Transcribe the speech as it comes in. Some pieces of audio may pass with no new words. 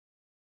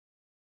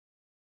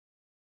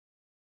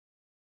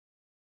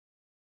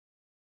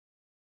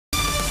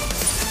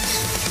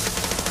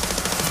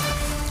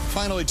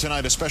Finally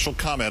tonight, a special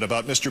comment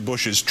about Mr.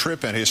 Bush's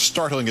trip and his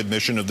startling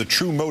admission of the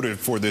true motive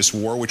for this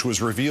war, which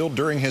was revealed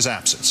during his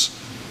absence.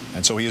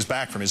 And so he is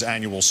back from his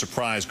annual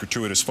surprise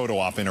gratuitous photo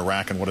op in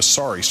Iraq, and what a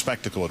sorry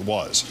spectacle it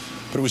was.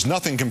 But it was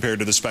nothing compared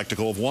to the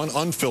spectacle of one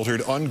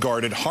unfiltered,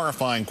 unguarded,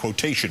 horrifying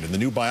quotation in the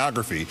new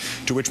biography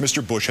to which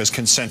Mr. Bush has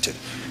consented,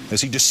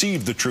 as he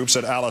deceived the troops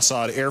at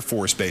Al-Assad Air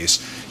Force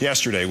Base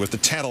yesterday with the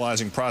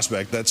tantalizing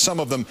prospect that some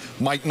of them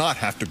might not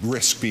have to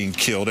risk being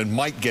killed and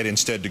might get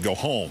instead to go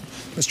home.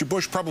 Mr.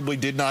 Bush probably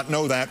did not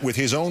know that. With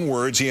his own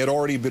words, he had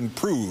already been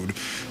proved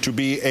to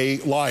be a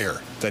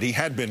liar, that he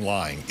had been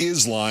lying,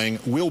 is lying,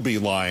 will be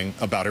lying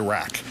about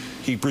Iraq.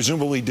 He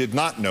presumably did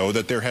not know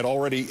that there had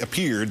already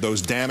appeared those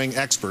damning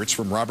experts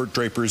from Robert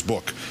Draper's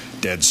book,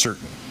 Dead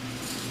Certain.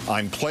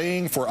 "I'm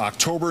playing for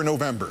October,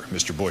 November,"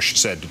 Mr. Bush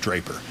said to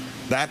Draper.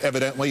 That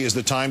evidently is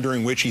the time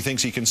during which he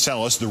thinks he can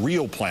sell us the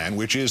real plan,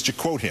 which is, to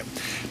quote him,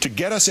 "to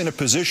get us in a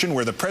position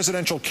where the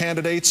presidential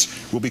candidates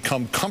will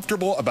become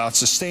comfortable about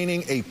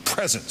sustaining a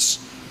presence."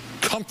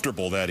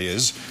 Comfortable, that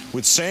is,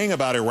 with saying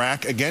about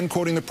Iraq, again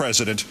quoting the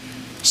president,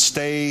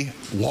 "stay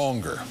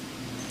longer."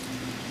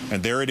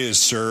 And there it is,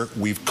 sir.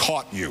 We've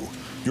caught you.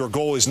 Your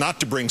goal is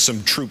not to bring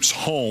some troops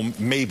home,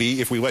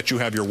 maybe, if we let you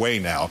have your way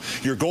now.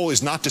 Your goal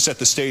is not to set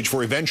the stage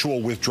for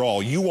eventual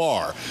withdrawal. You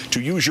are, to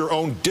use your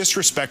own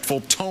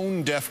disrespectful,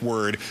 tone-deaf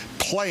word,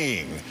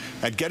 playing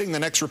at getting the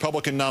next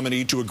Republican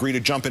nominee to agree to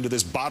jump into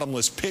this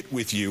bottomless pit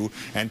with you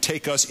and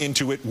take us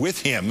into it with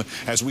him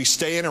as we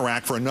stay in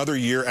Iraq for another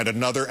year and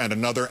another and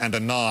another and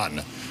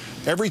anon.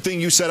 Everything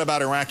you said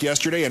about Iraq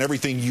yesterday and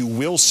everything you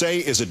will say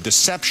is a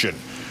deception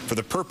for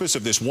the purpose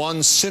of this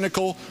one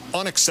cynical,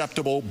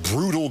 unacceptable,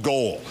 brutal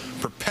goal,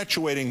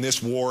 perpetuating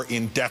this war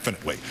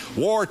indefinitely.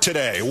 War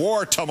today,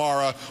 war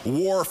tomorrow,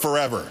 war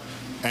forever.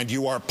 And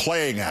you are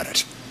playing at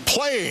it.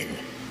 Playing!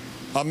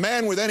 A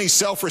man with any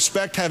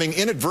self-respect, having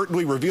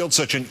inadvertently revealed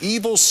such an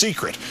evil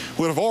secret,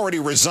 would have already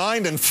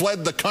resigned and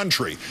fled the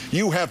country.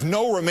 You have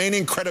no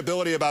remaining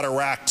credibility about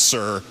Iraq,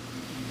 sir.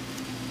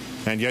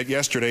 And yet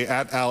yesterday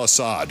at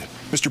Al-Assad,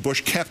 Mr. Bush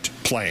kept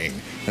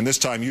playing, and this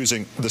time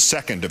using the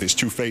second of his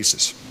two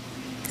faces.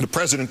 The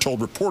president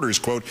told reporters,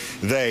 quote,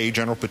 "They,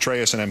 General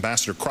Petraeus and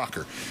Ambassador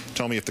Crocker,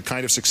 tell me if the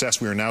kind of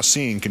success we are now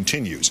seeing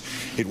continues,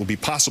 it will be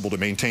possible to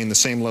maintain the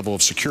same level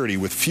of security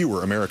with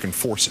fewer American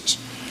forces."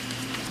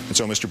 And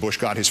so Mr. Bush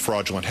got his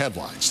fraudulent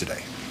headlines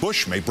today.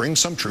 Bush may bring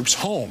some troops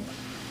home,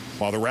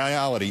 while the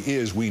reality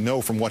is, we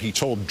know from what he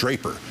told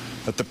Draper,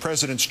 that the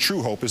president's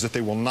true hope is that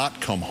they will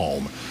not come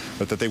home,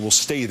 but that they will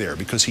stay there,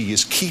 because he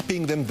is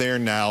keeping them there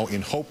now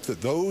in hope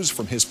that those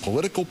from his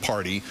political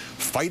party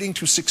fighting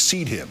to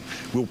succeed him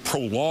will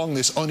prolong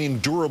this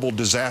unendurable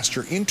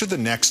disaster into the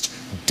next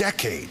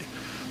decade.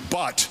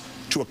 But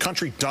to a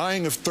country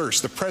dying of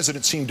thirst, the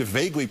president seemed to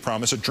vaguely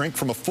promise a drink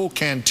from a full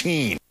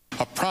canteen,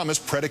 a promise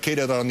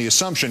predicated on the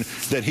assumption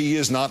that he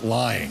is not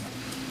lying.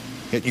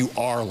 Yet you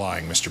are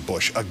lying, Mr.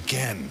 Bush,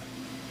 again.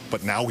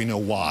 But now we know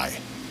why.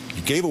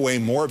 You gave away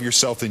more of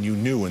yourself than you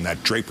knew in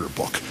that Draper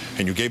book,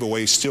 and you gave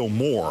away still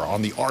more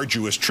on the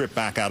arduous trip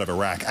back out of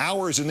Iraq.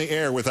 Hours in the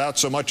air without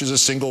so much as a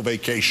single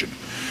vacation.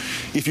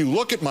 If you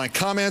look at my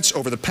comments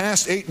over the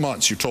past 8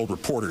 months, you told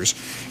reporters,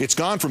 it's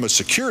gone from a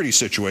security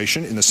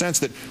situation in the sense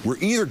that we're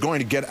either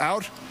going to get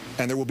out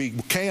and there will be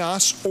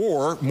chaos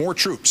or more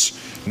troops.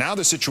 Now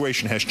the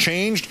situation has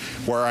changed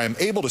where I am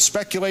able to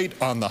speculate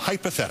on the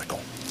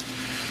hypothetical.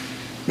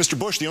 Mr.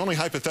 Bush, the only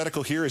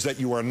hypothetical here is that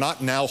you are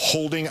not now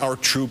holding our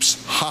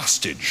troops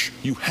hostage.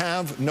 You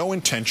have no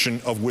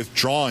intention of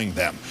withdrawing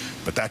them.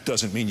 But that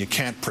doesn't mean you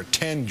can't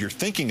pretend you're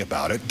thinking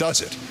about it,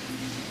 does it?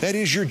 That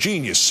is your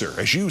genius, sir,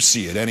 as you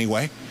see it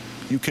anyway.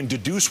 You can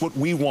deduce what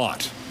we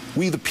want,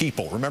 we the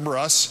people, remember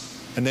us?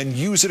 And then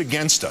use it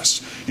against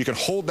us. You can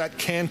hold that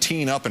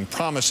canteen up and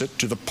promise it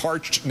to the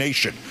parched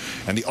nation.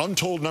 And the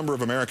untold number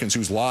of Americans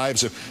whose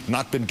lives have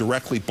not been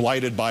directly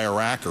blighted by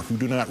Iraq, or who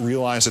do not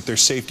realize that their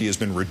safety has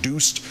been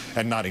reduced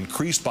and not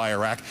increased by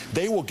Iraq,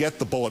 they will get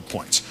the bullet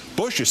points.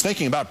 Bush is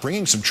thinking about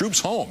bringing some troops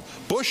home.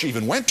 Bush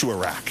even went to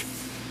Iraq.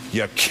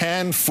 You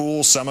can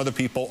fool some of the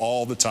people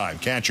all the time,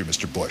 can't you,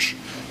 Mr. Bush?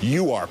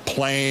 You are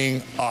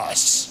playing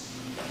us.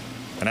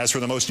 And as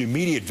for the most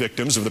immediate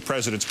victims of the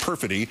president's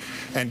perfidy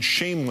and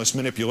shameless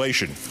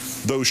manipulation,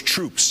 those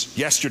troops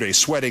yesterday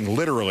sweating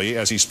literally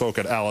as he spoke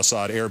at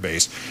Al-Assad Air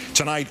Base,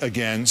 tonight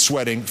again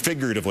sweating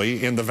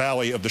figuratively in the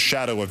valley of the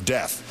shadow of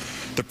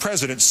death, the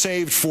president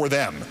saved for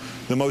them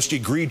the most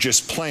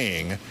egregious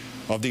playing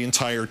of the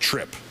entire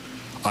trip.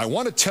 I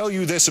want to tell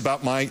you this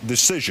about my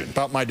decision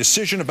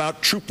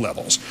about troop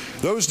levels.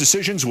 Those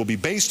decisions will be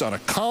based on a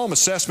calm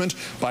assessment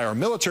by our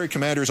military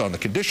commanders on the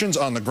conditions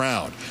on the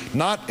ground,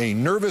 not a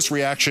nervous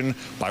reaction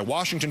by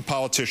Washington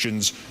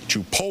politicians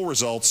to poll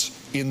results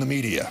in the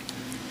media.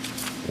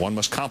 One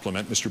must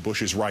compliment Mr.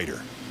 Bush's writer.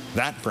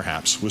 That,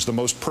 perhaps, was the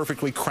most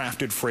perfectly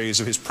crafted phrase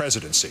of his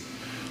presidency.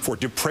 For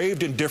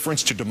depraved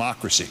indifference to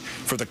democracy,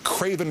 for the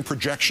craven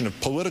projection of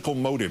political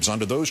motives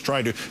onto those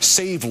trying to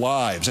save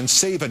lives and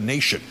save a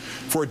nation,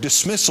 for a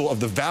dismissal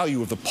of the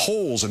value of the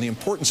polls and the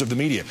importance of the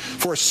media,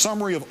 for a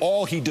summary of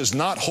all he does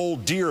not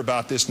hold dear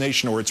about this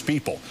nation or its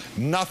people.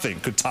 Nothing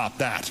could top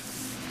that.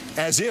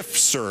 As if,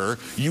 sir,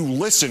 you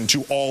listened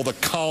to all the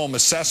calm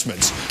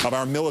assessments of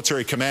our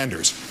military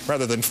commanders,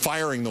 rather than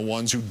firing the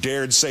ones who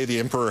dared say the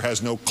emperor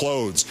has no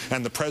clothes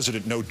and the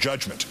president no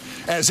judgment.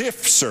 As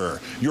if, sir,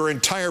 your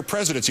entire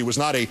presidency was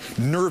not a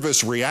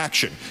nervous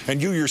reaction,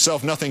 and you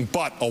yourself nothing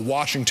but a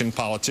Washington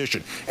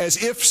politician.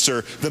 As if,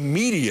 sir, the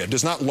media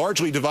does not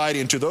largely divide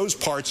into those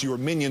parts your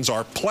minions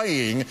are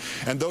playing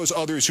and those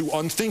others who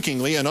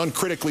unthinkingly and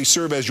uncritically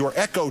serve as your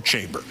echo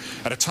chamber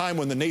at a time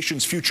when the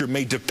nation's future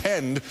may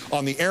depend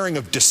on the airing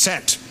of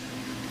dissent.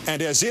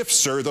 And as if,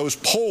 sir, those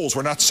polls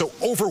were not so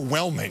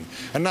overwhelming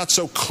and not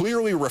so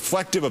clearly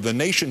reflective of the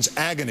nation's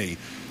agony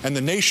and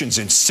the nation's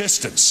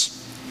insistence.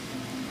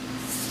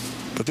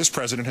 But this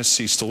president has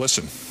ceased to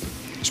listen.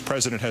 This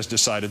president has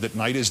decided that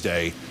night is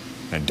day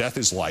and death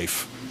is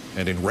life,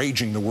 and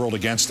enraging the world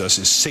against us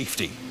is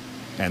safety.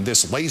 And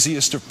this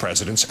laziest of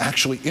presidents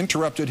actually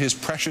interrupted his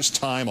precious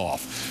time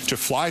off to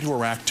fly to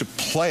Iraq to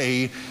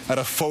play at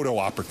a photo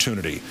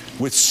opportunity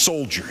with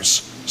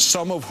soldiers,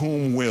 some of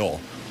whom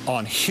will,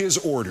 on his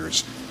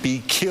orders,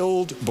 be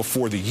killed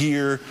before the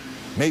year,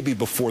 maybe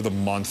before the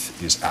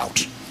month is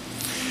out.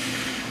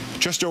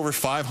 Just over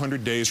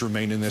 500 days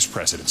remain in this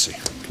presidency.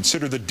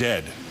 Consider the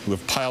dead who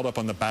have piled up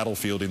on the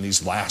battlefield in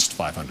these last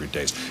 500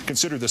 days.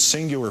 Consider the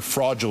singular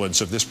fraudulence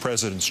of this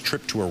president's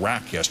trip to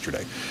Iraq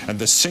yesterday, and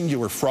the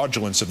singular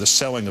fraudulence of the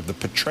selling of the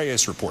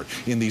Petraeus report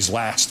in these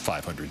last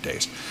 500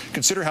 days.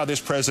 Consider how this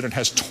president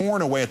has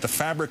torn away at the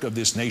fabric of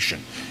this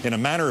nation in a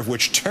manner of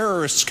which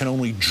terrorists can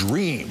only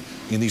dream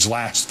in these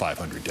last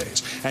 500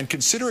 days. And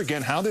consider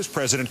again how this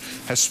president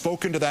has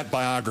spoken to that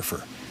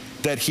biographer,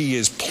 that he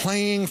is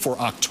playing for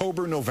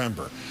October,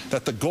 November,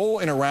 that the goal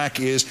in Iraq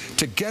is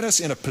to get us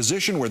in a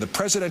position where the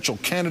presidential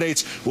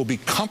candidates will be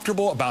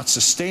comfortable about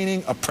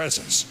sustaining a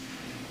presence.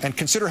 And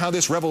consider how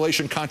this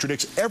revelation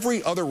contradicts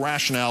every other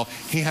rationale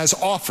he has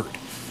offered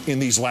in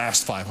these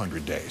last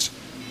 500 days.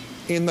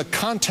 In the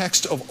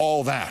context of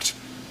all that,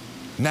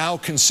 now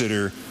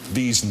consider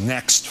these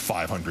next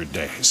 500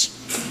 days.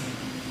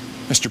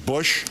 Mr.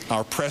 Bush,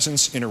 our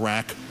presence in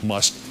Iraq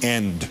must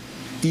end,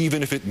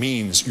 even if it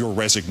means your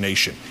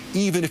resignation,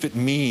 even if it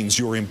means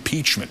your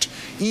impeachment,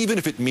 even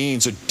if it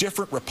means a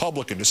different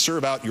Republican to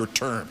serve out your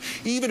term,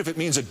 even if it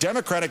means a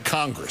Democratic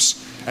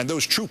Congress and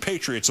those true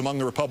patriots among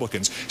the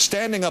Republicans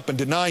standing up and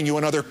denying you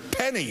another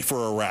penny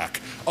for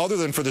Iraq, other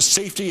than for the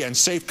safety and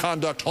safe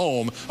conduct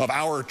home of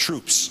our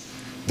troops.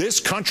 This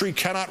country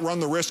cannot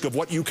run the risk of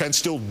what you can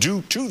still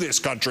do to this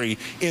country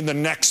in the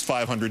next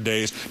 500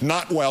 days,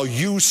 not while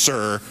you,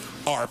 sir,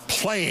 are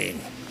playing.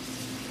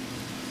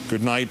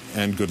 Good night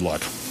and good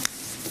luck.